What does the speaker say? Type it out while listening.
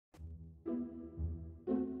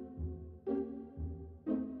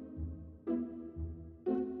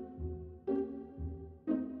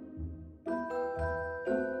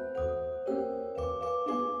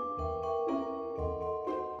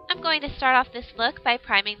going to start off this look by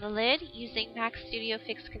priming the lid using MAC Studio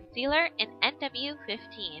Fix Concealer in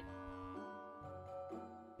NW15.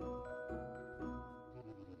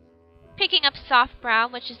 Picking up Soft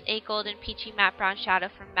Brown, which is a golden peachy matte brown shadow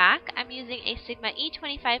from MAC, I'm using a Sigma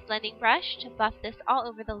E25 blending brush to buff this all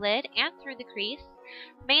over the lid and through the crease,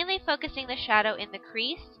 mainly focusing the shadow in the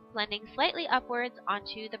crease, blending slightly upwards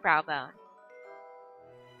onto the brow bone.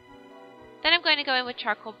 Then I'm going to go in with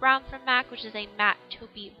Charcoal Brown from MAC, which is a matte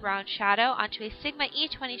taupey brown shadow, onto a Sigma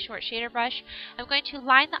E20 short shader brush. I'm going to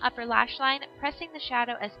line the upper lash line, pressing the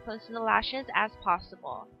shadow as close to the lashes as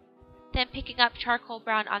possible. Then picking up Charcoal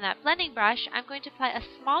Brown on that blending brush, I'm going to apply a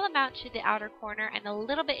small amount to the outer corner and a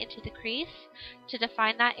little bit into the crease to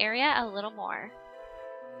define that area a little more.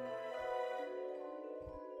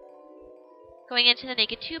 Going into the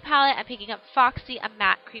Naked 2 palette, I'm picking up Foxy, a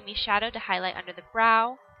matte creamy shadow to highlight under the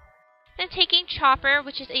brow. Then taking Chopper,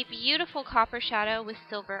 which is a beautiful copper shadow with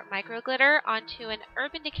silver micro glitter, onto an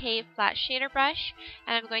Urban Decay flat shader brush,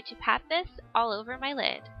 and I'm going to pat this all over my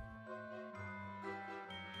lid.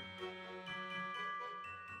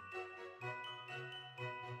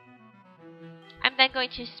 I'm then going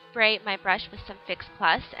to spray my brush with some Fix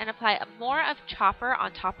Plus and apply more of Chopper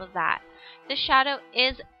on top of that. This shadow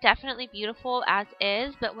is definitely beautiful as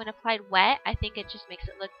is, but when applied wet, I think it just makes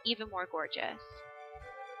it look even more gorgeous.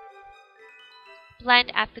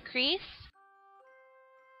 Blend at the crease.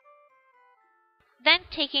 Then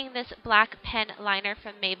taking this black pen liner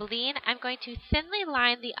from Maybelline, I'm going to thinly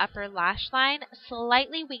line the upper lash line,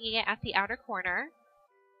 slightly winging it at the outer corner.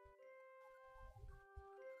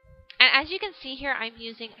 And as you can see here, I'm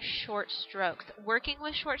using short strokes. Working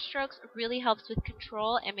with short strokes really helps with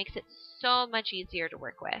control and makes it so much easier to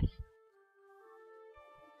work with.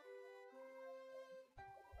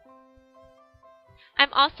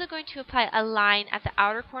 I'm also going to apply a line at the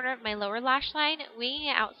outer corner of my lower lash line, winging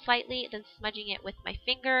it out slightly, then smudging it with my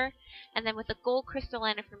finger. And then with a gold crystal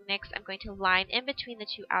liner from NYX, I'm going to line in between the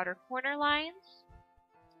two outer corner lines.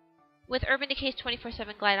 With Urban Decay's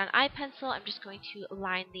 24/7 Glide On Eye Pencil, I'm just going to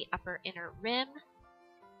line the upper inner rim.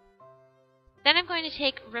 Then I'm going to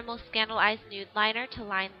take Rimmel Scandalized Nude Liner to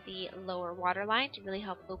line the lower waterline to really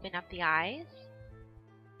help open up the eyes.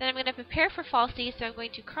 Then I'm going to prepare for falsies, so I'm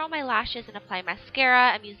going to curl my lashes and apply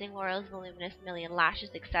mascara. I'm using L'Oreal's Voluminous Million Lash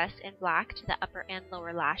Success in black to the upper and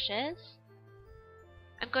lower lashes.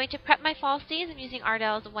 I'm going to prep my falsies. I'm using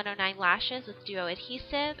Ardell's 109 Lashes with Duo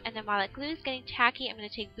Adhesive, and then while that glue is getting tacky, I'm going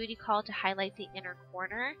to take Booty Call to highlight the inner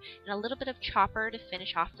corner, and a little bit of Chopper to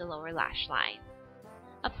finish off the lower lash line.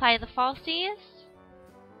 Apply the falsies,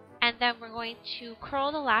 and then we're going to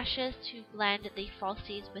curl the lashes to blend the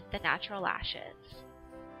falsies with the natural lashes.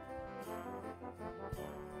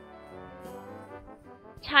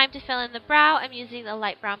 Time to fill in the brow. I'm using the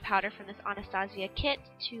light brown powder from this Anastasia kit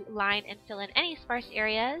to line and fill in any sparse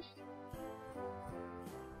areas.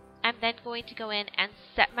 I'm then going to go in and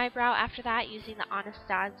set my brow after that using the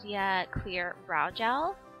Anastasia Clear Brow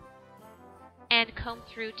Gel and comb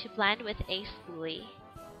through to blend with a spoolie.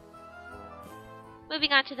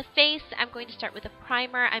 Moving on to the face, I'm going to start with a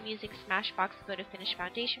primer. I'm using Smashbox Photo Finish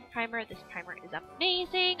Foundation Primer. This primer is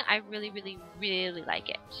amazing. I really, really, really like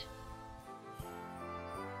it.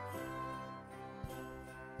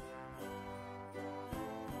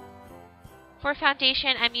 For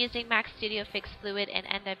foundation, I'm using MAC Studio Fix Fluid in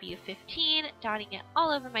NW15, dotting it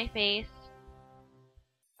all over my face.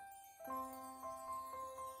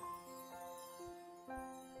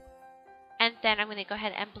 And then I'm going to go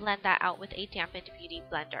ahead and blend that out with a dampened beauty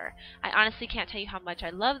blender. I honestly can't tell you how much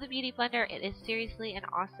I love the beauty blender. It is seriously an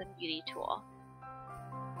awesome beauty tool.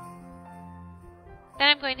 Then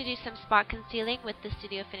I'm going to do some spot concealing with the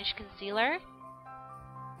Studio Finish Concealer.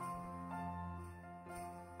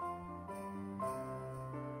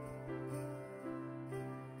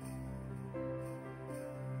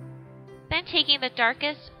 Then taking the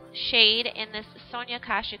darkest shade in this Sonia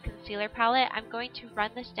Kashuk concealer palette, I'm going to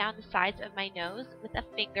run this down the sides of my nose with a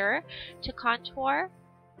finger to contour.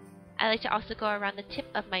 I like to also go around the tip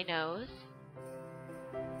of my nose.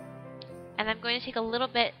 And I'm going to take a little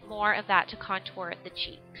bit more of that to contour the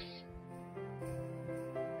cheeks.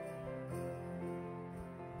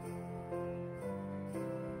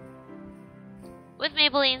 With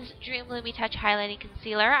Maybelline's Dream Bloomy Touch Highlighting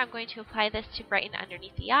Concealer, I'm going to apply this to brighten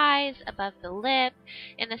underneath the eyes, above the lip,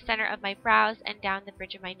 in the center of my brows, and down the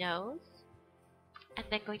bridge of my nose. And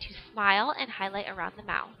then going to smile and highlight around the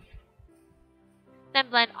mouth.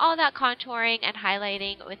 Then blend all that contouring and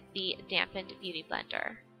highlighting with the dampened beauty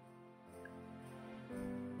blender.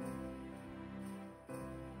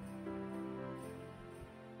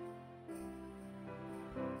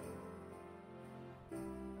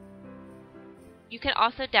 You can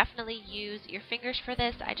also definitely use your fingers for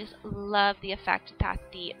this. I just love the effect that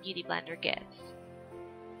the Beauty Blender gives.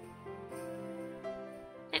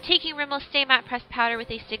 And taking Rimmel Stay Matte Pressed Powder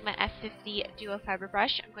with a Sigma F50 Duo Fiber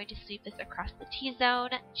Brush, I'm going to sweep this across the T-zone,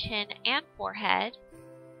 chin, and forehead.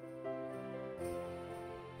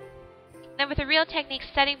 Then with a Real Techniques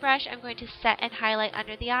setting brush, I'm going to set and highlight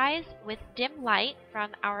under the eyes with Dim Light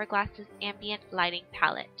from Hourglass's Ambient Lighting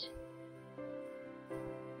Palette.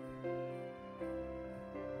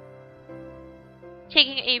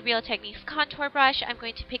 Taking a Real Techniques contour brush, I'm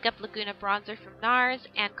going to pick up Laguna Bronzer from NARS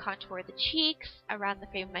and contour the cheeks, around the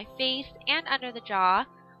frame of my face, and under the jaw,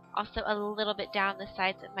 also a little bit down the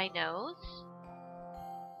sides of my nose.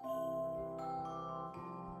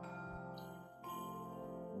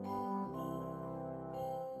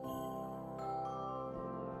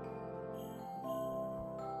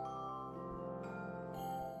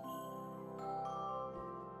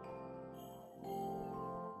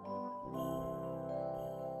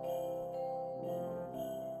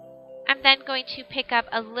 I'm then going to pick up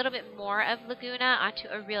a little bit more of Laguna onto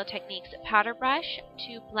a Real Techniques powder brush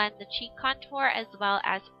to blend the cheek contour as well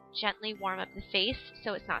as gently warm up the face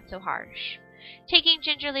so it's not so harsh. Taking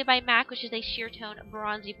Gingerly by MAC, which is a sheer tone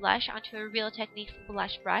bronzy blush, onto a Real Techniques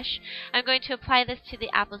blush brush, I'm going to apply this to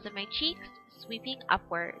the apples of my cheeks, sweeping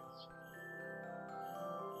upwards.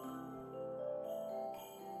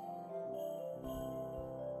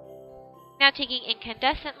 Now taking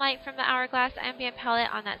Incandescent Light from the Hourglass Ambient Palette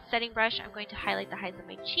on that setting brush, I'm going to highlight the highs of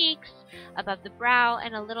my cheeks, above the brow,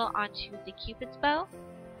 and a little onto the Cupid's bow.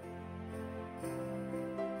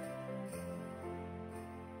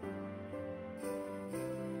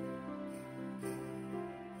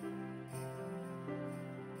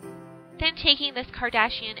 Then taking this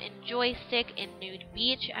Kardashian Enjoy Stick in Nude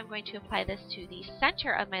Beach, I'm going to apply this to the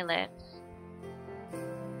center of my lips.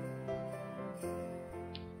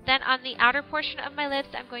 Then on the outer portion of my lips,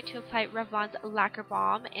 I'm going to apply Revlon's Lacquer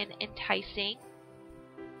Balm in Enticing.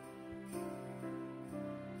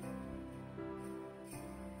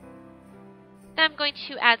 Then I'm going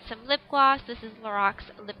to add some lip gloss. This is Lorac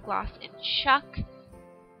Lip Gloss in Chuck.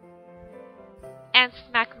 And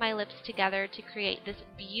smack my lips together to create this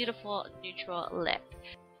beautiful neutral lip.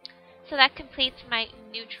 So that completes my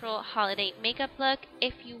neutral holiday makeup look.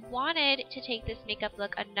 If you wanted to take this makeup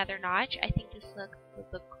look another notch, I think this look would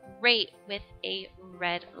look great with a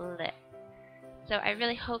red lip. So I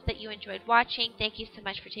really hope that you enjoyed watching. Thank you so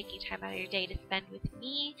much for taking time out of your day to spend with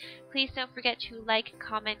me. Please don't forget to like,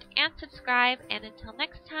 comment, and subscribe. And until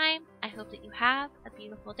next time, I hope that you have a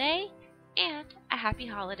beautiful day and a happy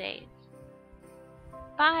holidays.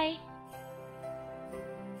 Bye!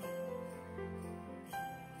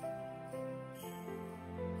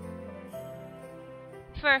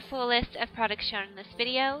 For a full list of products shown in this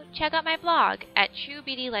video, check out my blog at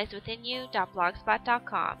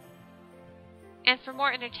truebeautylieswithinyu.blogspot.com. And for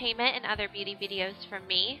more entertainment and other beauty videos from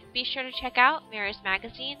me, be sure to check out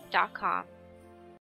mirrorsmagazine.com.